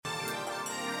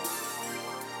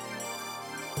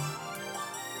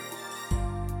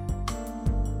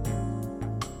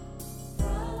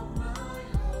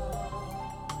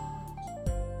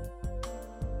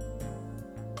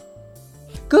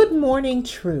Good morning,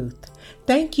 Truth.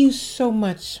 Thank you so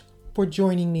much for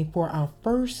joining me for our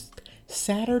first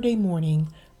Saturday morning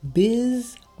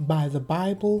Biz by the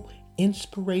Bible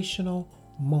inspirational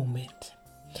moment.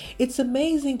 It's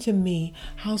amazing to me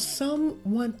how some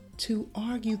want to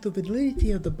argue the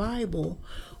validity of the Bible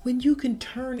when you can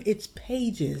turn its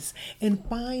pages and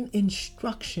find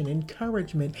instruction,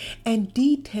 encouragement, and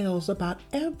details about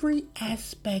every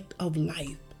aspect of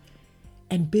life.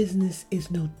 And business is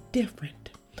no different.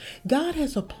 God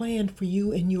has a plan for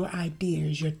you and your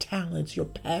ideas, your talents, your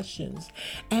passions,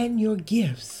 and your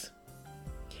gifts.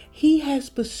 He has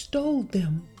bestowed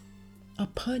them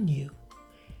upon you.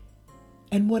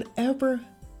 And whatever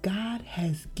God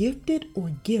has gifted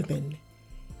or given,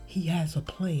 He has a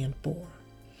plan for.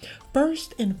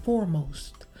 First and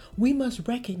foremost, we must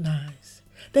recognize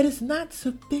that it's not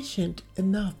sufficient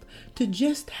enough to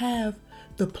just have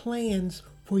the plans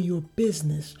for your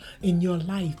business, in your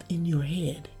life, in your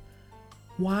head.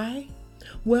 Why?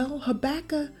 Well,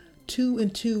 Habakkuk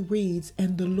 2:2 reads,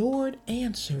 "And the Lord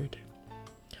answered,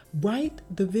 write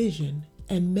the vision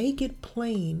and make it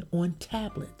plain on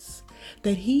tablets,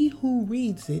 that he who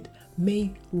reads it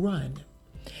may run."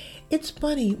 It's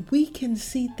funny, we can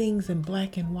see things in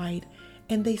black and white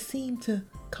and they seem to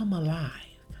come alive.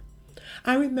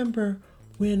 I remember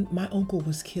when my uncle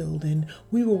was killed and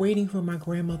we were waiting for my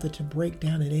grandmother to break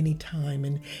down at any time,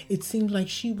 and it seemed like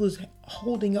she was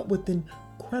holding up with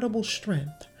incredible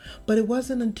strength. But it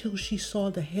wasn't until she saw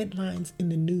the headlines in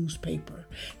the newspaper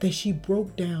that she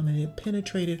broke down, and it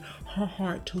penetrated her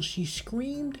heart till she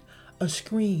screamed a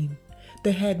scream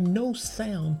that had no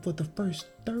sound for the first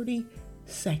 30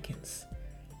 seconds,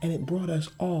 and it brought us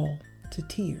all to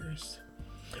tears.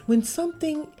 When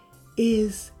something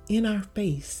is in our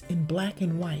face in black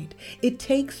and white, it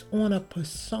takes on a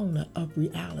persona of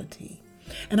reality.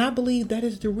 And I believe that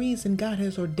is the reason God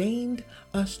has ordained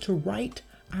us to write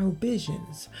our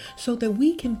visions, so that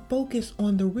we can focus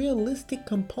on the realistic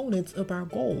components of our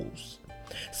goals.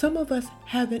 Some of us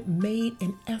haven't made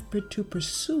an effort to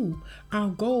pursue our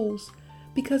goals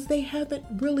because they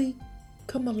haven't really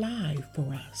come alive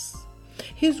for us.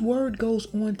 His word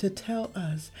goes on to tell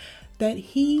us that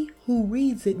he who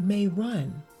reads it may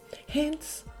run,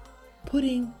 hence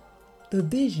putting the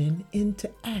vision into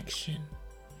action.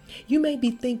 You may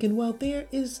be thinking, well, there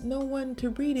is no one to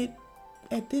read it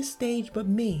at this stage but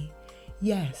me.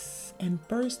 Yes, and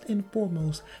first and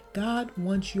foremost, God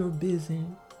wants your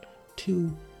vision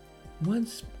to,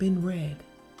 once been read,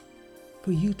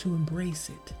 for you to embrace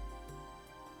it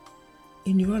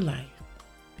in your life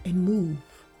and move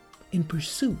in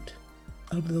pursuit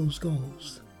of those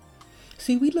goals.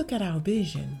 See, we look at our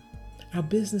vision, our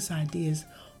business ideas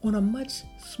on a much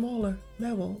smaller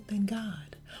level than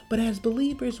God. But as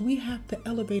believers, we have to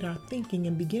elevate our thinking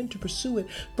and begin to pursue it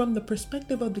from the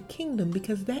perspective of the kingdom,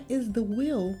 because that is the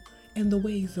will and the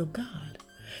ways of God.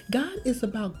 God is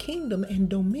about kingdom and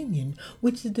dominion,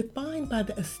 which is defined by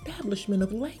the establishment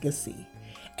of legacy.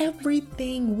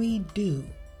 Everything we do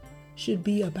should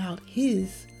be about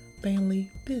His family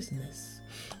business,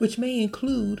 which may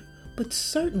include, but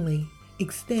certainly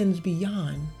extends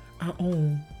beyond our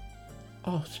own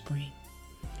offspring.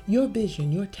 Your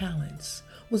vision, your talents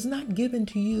was not given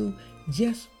to you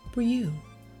just for you.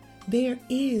 There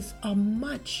is a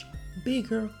much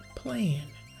bigger plan,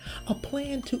 a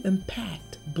plan to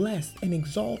impact, bless, and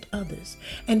exalt others.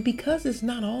 And because it's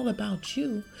not all about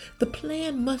you, the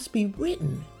plan must be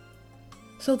written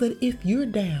so that if you're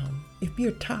down, if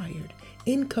you're tired,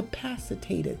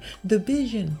 incapacitated, the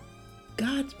vision,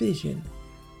 God's vision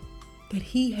that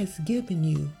He has given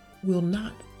you will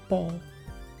not fall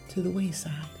to the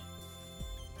wayside.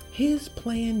 His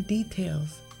plan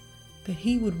details that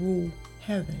He would rule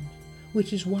heaven,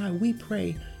 which is why we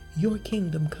pray, your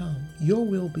kingdom come, your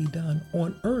will be done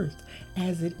on earth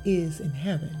as it is in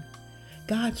heaven.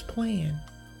 God's plan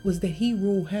was that He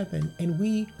rule heaven and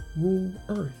we rule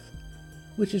earth,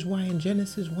 which is why in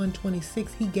Genesis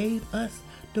 1:26, He gave us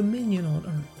dominion on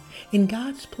earth. In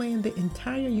God's plan, the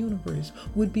entire universe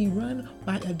would be run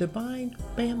by a divine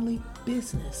family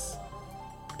business.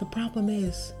 The problem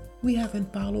is, we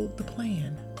haven't followed the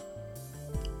plan.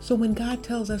 So when God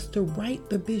tells us to write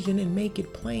the vision and make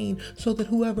it plain so that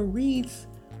whoever reads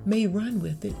may run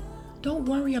with it, don't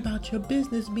worry about your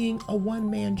business being a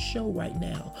one-man show right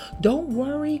now. Don't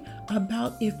worry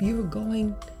about if you're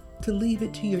going to leave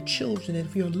it to your children,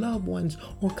 if your loved ones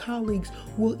or colleagues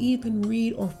will even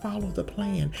read or follow the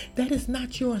plan. That is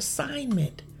not your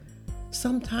assignment.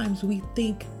 Sometimes we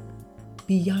think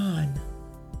beyond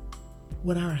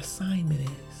what our assignment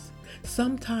is.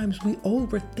 Sometimes we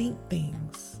overthink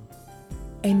things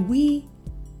and we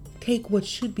take what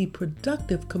should be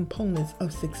productive components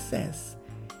of success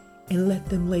and let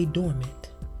them lay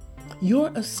dormant.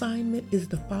 Your assignment is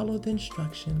to follow the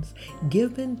instructions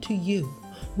given to you,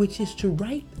 which is to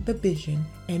write the vision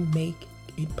and make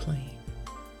it plain.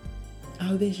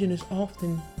 Our vision is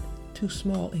often too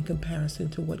small in comparison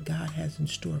to what God has in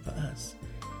store for us.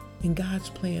 In God's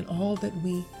plan, all that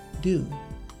we do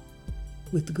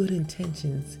with good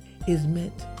intentions is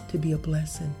meant to be a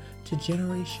blessing to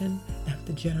generation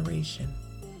after generation.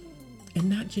 And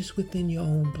not just within your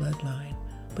own bloodline,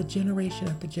 but generation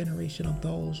after generation of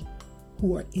those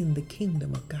who are in the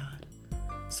kingdom of God.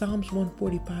 Psalms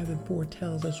 145:4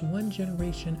 tells us, one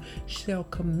generation shall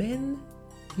commend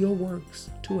your works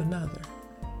to another.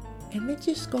 And it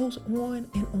just goes on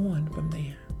and on from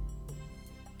there.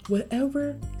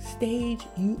 Whatever stage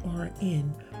you are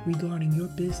in regarding your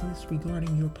business,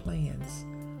 regarding your plans,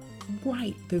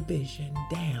 write the vision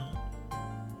down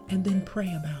and then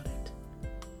pray about it.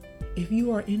 If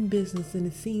you are in business and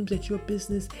it seems that your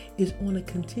business is on a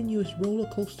continuous roller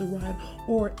coaster ride,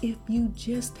 or if you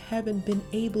just haven't been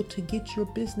able to get your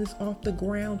business off the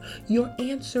ground, your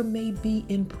answer may be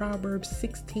in Proverbs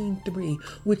 16:3,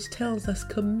 which tells us,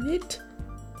 commit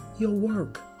your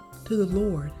work to the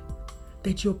Lord,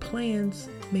 that your plans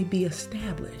may be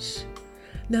established.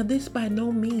 Now, this by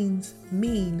no means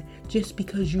mean just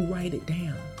because you write it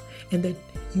down and that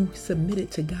you submit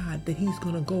it to God that He's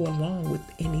going to go along with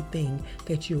anything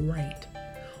that you write.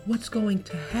 What's going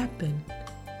to happen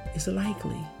is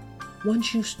likely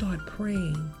once you start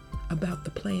praying about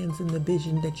the plans and the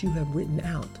vision that you have written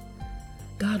out,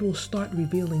 God will start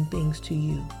revealing things to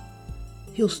you.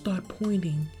 He'll start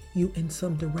pointing you in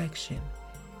some direction.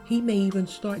 He may even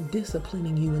start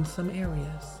disciplining you in some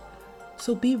areas.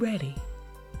 So be ready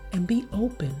and be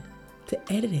open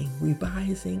to editing,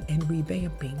 revising, and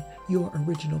revamping your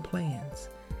original plans.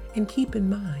 And keep in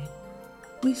mind,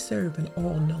 we serve an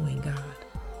all-knowing God,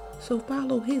 so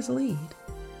follow His lead.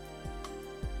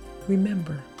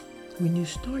 Remember, when you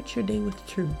start your day with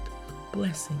truth,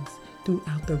 blessings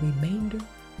throughout the remainder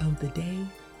of the day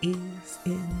is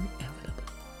inevitable.